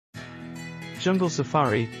Jungle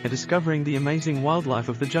Safari, and discovering the amazing wildlife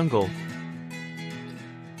of the jungle.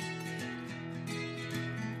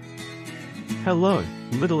 Hello,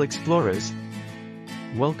 little explorers.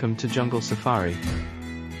 Welcome to Jungle Safari.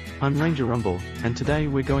 I'm Ranger Rumble, and today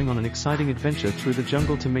we're going on an exciting adventure through the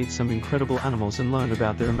jungle to meet some incredible animals and learn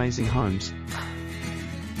about their amazing homes.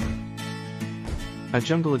 Our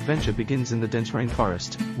jungle adventure begins in the dense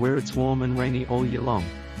rainforest, where it's warm and rainy all year long.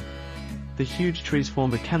 The huge trees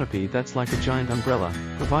form a canopy that's like a giant umbrella,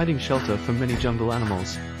 providing shelter for many jungle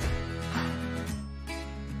animals.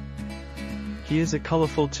 Here's a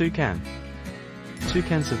colorful toucan.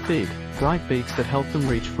 Toucans have big, bright beaks that help them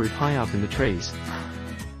reach fruit high up in the trees.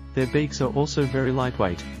 Their beaks are also very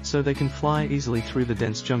lightweight, so they can fly easily through the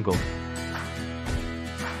dense jungle.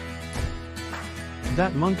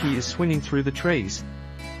 That monkey is swinging through the trees.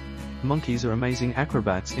 Monkeys are amazing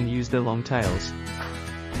acrobats and use their long tails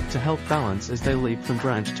to help balance as they leap from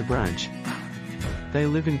branch to branch. They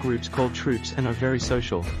live in groups called troops and are very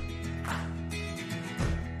social.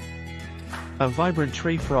 A vibrant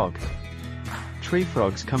tree frog. Tree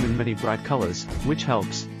frogs come in many bright colors, which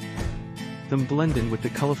helps them blend in with the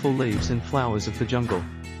colorful leaves and flowers of the jungle.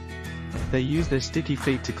 They use their sticky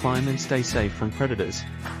feet to climb and stay safe from predators.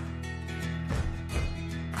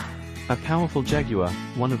 A powerful jaguar,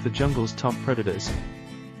 one of the jungle's top predators.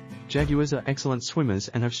 Jaguars are excellent swimmers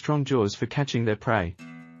and have strong jaws for catching their prey.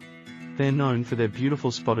 They're known for their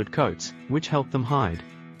beautiful spotted coats, which help them hide.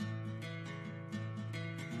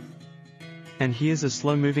 And here's a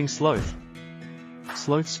slow-moving sloth.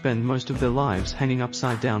 Sloths spend most of their lives hanging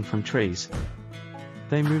upside down from trees.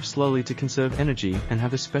 They move slowly to conserve energy and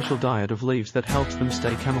have a special diet of leaves that helps them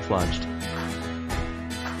stay camouflaged.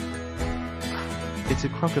 It's a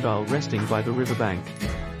crocodile resting by the riverbank.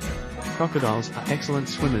 Crocodiles are excellent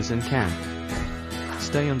swimmers and can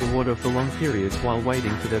stay underwater for long periods while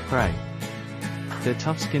waiting for their prey. Their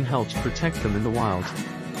tough skin helps protect them in the wild.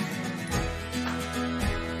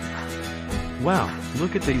 Wow,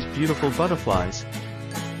 look at these beautiful butterflies.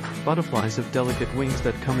 Butterflies have delicate wings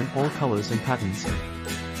that come in all colors and patterns.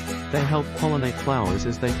 They help pollinate flowers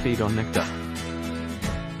as they feed on nectar.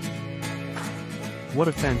 What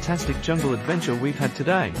a fantastic jungle adventure we've had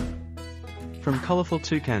today! From colorful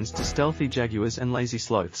toucans to stealthy jaguars and lazy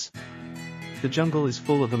sloths. The jungle is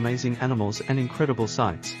full of amazing animals and incredible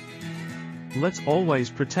sights. Let's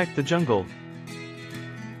always protect the jungle.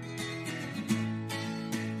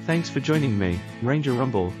 Thanks for joining me, Ranger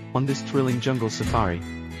Rumble, on this thrilling jungle safari.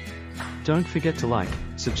 Don't forget to like,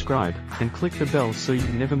 subscribe, and click the bell so you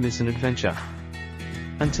never miss an adventure.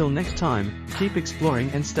 Until next time, keep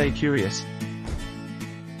exploring and stay curious.